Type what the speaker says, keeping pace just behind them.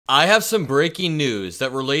I have some breaking news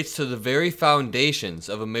that relates to the very foundations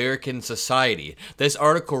of American society. This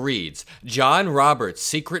article reads, John Roberts'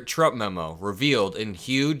 secret Trump memo revealed in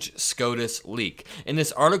huge SCOTUS leak. And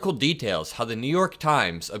this article details how the New York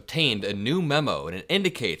Times obtained a new memo, and it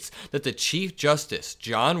indicates that the Chief Justice,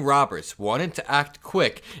 John Roberts, wanted to act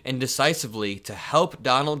quick and decisively to help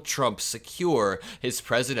Donald Trump secure his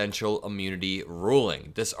presidential immunity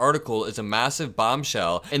ruling. This article is a massive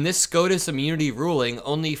bombshell, and this SCOTUS immunity ruling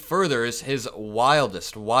only furthers his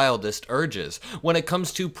wildest urges. When it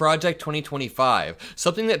comes to Project 2025,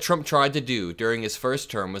 something that Trump tried to do during his first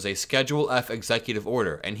term was a Schedule F executive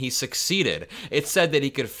order, and he succeeded. It said that he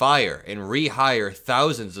could fire and rehire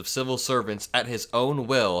thousands of civil servants at his own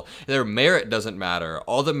will. Their merit doesn't matter.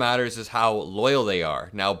 All that matters is how loyal they are.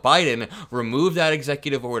 Now, Biden removed that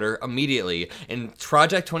executive order immediately. In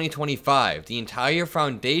Project 2025, the entire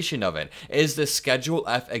foundation of it is the Schedule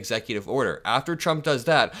F executive order. After Trump does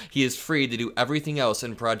that, he is free to do everything else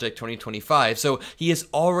in Project 2025. So he has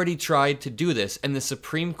already tried to do this, and the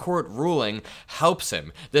Supreme Court ruling helps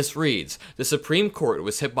him. This reads, the Supreme Court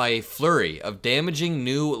was hit by a flurry of damaging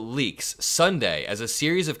new leaks Sunday as a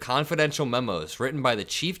series of confidential memos written by the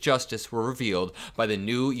Chief Justice were revealed by the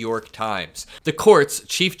New York Times. The court's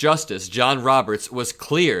Chief Justice, John Roberts, was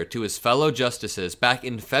clear to his fellow justices back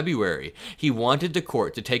in February. He wanted the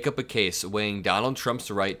court to take up a case weighing Donald Trump's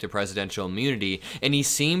right to presidential immunity, and he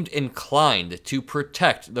seemed inclined to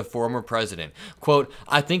protect the former president. Quote,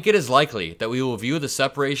 I think it is likely that we will view the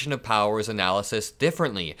separation of powers analysis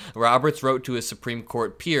differently, Roberts wrote to his Supreme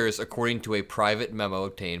Court peers according to a private memo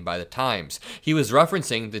obtained by the Times. He was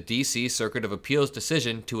referencing the D.C. Circuit of Appeals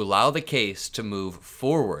decision to allow the case to move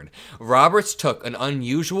forward. Roberts took an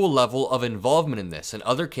unusual level of involvement in this and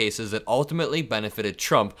other cases that ultimately benefited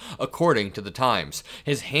Trump, according to the Times.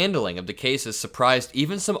 His handling of the cases surprised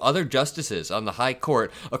even some other justices on the High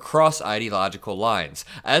Court across ideological lines.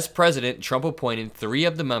 As president, Trump appointed 3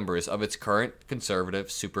 of the members of its current conservative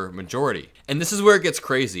supermajority. And this is where it gets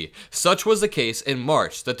crazy. Such was the case in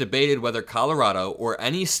March that debated whether Colorado or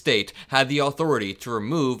any state had the authority to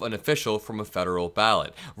remove an official from a federal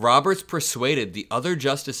ballot. Roberts persuaded the other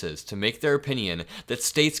justices to make their opinion that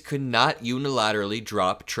states could not unilaterally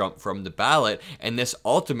drop Trump from the ballot, and this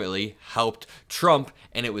ultimately helped Trump,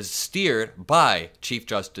 and it was steered by Chief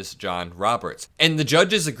Justice John Roberts. And the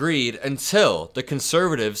judges agreed until the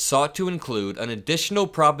conservatives sought to include an additional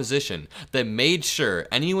proposition that made sure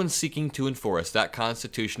anyone seeking to enforce that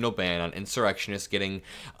constitutional ban on insurrectionists getting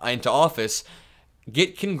into office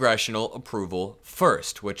get congressional approval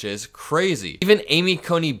first, which is crazy. Even Amy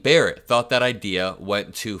Coney Barrett thought that idea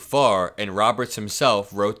went too far, and Roberts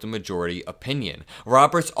himself wrote the majority opinion.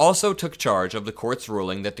 Roberts also took charge of the court's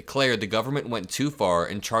ruling that declared the government went too far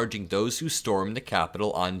in charging those who stormed the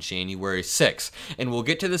Capitol on January 6th. And we'll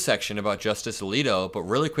get to the section about Justice Alito, but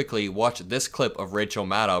really quickly, watch this clip of Rachel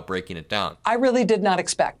Maddow breaking it down. I really did not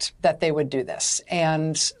expect that they would do this.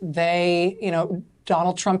 And they,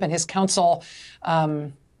 Donald Trump and his counsel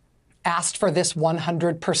asked for this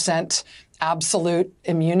 100% absolute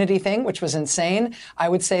immunity thing, which was insane. I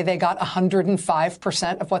would say they got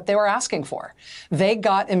 105% of what they were asking for. They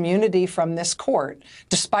got immunity from this court,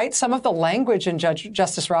 despite some of the language in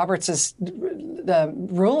Justice Roberts' the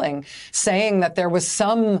ruling saying that there was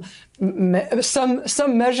some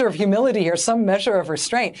measure of humility here, some measure of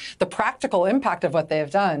restraint. The practical impact of what they have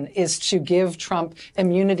done is to give Trump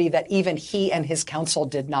immunity that even he and his counsel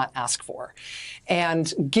did not ask for.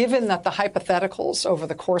 And given that the hypotheticals over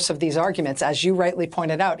the course of these arguments, as you rightly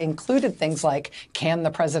pointed out, included things like, can the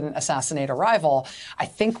president assassinate a rival? I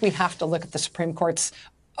think we have to look at the Supreme Court's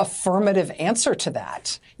affirmative answer to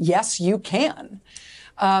that. Yes, you can.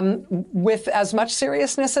 With as much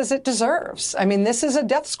seriousness as it deserves. I mean, this is a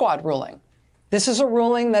death squad ruling. This is a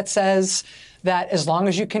ruling that says that as long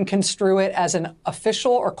as you can construe it as an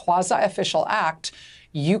official or quasi-official act,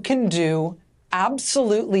 you can do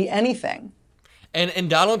absolutely anything. And in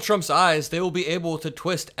Donald Trump's eyes, they will be able to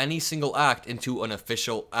twist any single act into an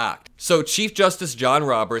official act. So Chief Justice John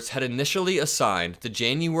Roberts had initially assigned the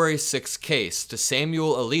January 6th case to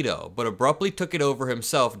Samuel Alito, but abruptly took it over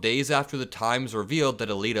himself days after the Times revealed that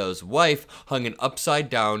Alito's wife hung an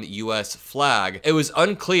upside-down U.S. flag. It was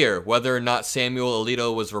unclear whether or not Samuel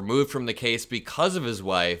Alito was removed from the case because of his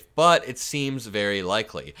wife, but it seems very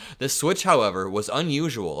likely. The switch, however, was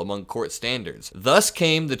unusual among court standards. Thus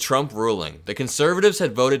came the Trump ruling. The Conservatives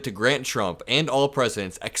had voted to grant Trump and all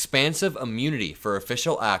presidents expansive immunity for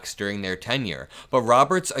official acts during their tenure, but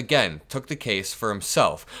Roberts again took the case for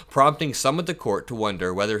himself, prompting some of the court to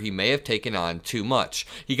wonder whether he may have taken on too much.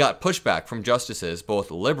 He got pushback from justices, both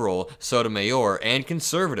liberal Sotomayor and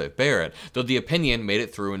conservative Barrett, though the opinion made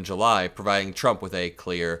it through in July, providing Trump with a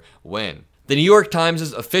clear win. The New York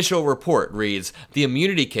Times' official report reads, "The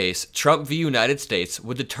immunity case, Trump v. United States,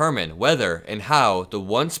 would determine whether and how the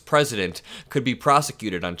once president could be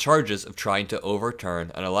prosecuted on charges of trying to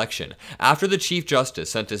overturn an election." After the Chief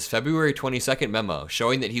Justice sent his February 22nd memo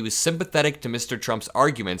showing that he was sympathetic to Mr. Trump's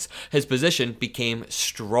arguments, his position became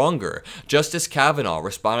stronger. Justice Kavanaugh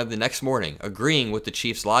responded the next morning, agreeing with the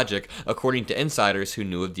Chief's logic, according to insiders who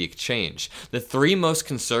knew of the exchange. The three most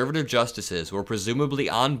conservative justices were presumably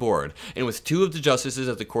on board, and with two of the justices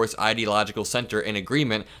at the court's ideological center in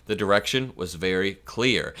agreement, the direction was very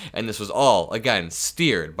clear. And this was all, again,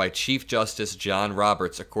 steered by Chief Justice John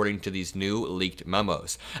Roberts, according to these new leaked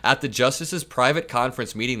memos. At the justices' private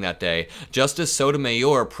conference meeting that day, Justice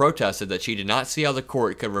Sotomayor protested that she did not see how the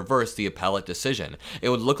court could reverse the appellate decision. It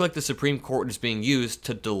would look like the Supreme Court is being used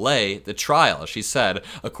to delay the trial, she said,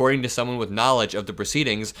 according to someone with knowledge of the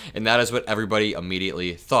proceedings, and that is what everybody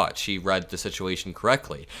immediately thought. She read the situation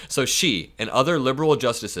correctly. So she and other liberal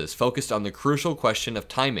justices focused on the crucial question of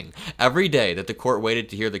timing. Every day that the court waited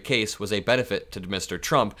to hear the case was a benefit to Mr.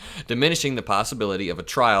 Trump, diminishing the possibility of a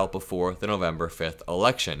trial before the November 5th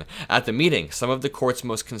election. At the meeting, some of the court's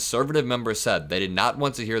most conservative members said they did not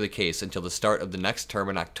want to hear the case until the start of the next term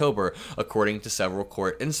in October, according to several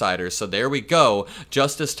court insiders. So there we go.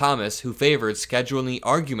 Justice Thomas, who favored scheduling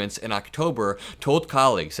arguments in October, told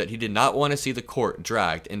colleagues that he did not want to see the court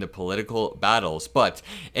dragged into political battles, but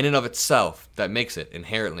in and of itself, that makes it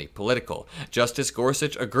inherently political. Justice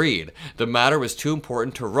Gorsuch agreed. The matter was too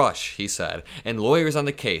important to rush, he said, and lawyers on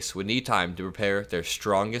the case would need time to prepare their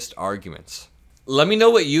strongest arguments. Let me know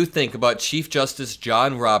what you think about Chief Justice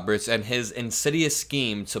John Roberts and his insidious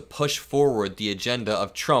scheme to push forward the agenda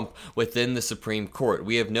of Trump within the Supreme Court.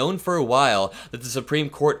 We have known for a while that the Supreme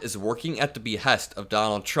Court is working at the behest of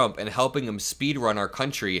Donald Trump and helping him speedrun our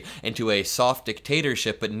country into a soft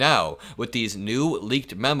dictatorship, but now, with these new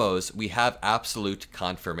leaked memos, we have absolute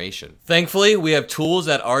confirmation. Thankfully, we have tools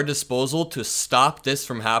at our disposal to stop this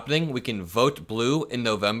from happening. We can vote blue in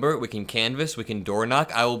November, we can canvass, we can door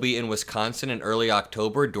knock. I will be in Wisconsin in early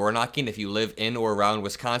October door knocking. If you live in or around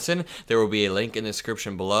Wisconsin, there will be a link in the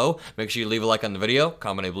description below. Make sure you leave a like on the video,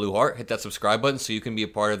 comment a blue heart, hit that subscribe button so you can be a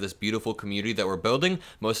part of this beautiful community that we're building.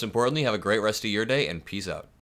 Most importantly, have a great rest of your day and peace out.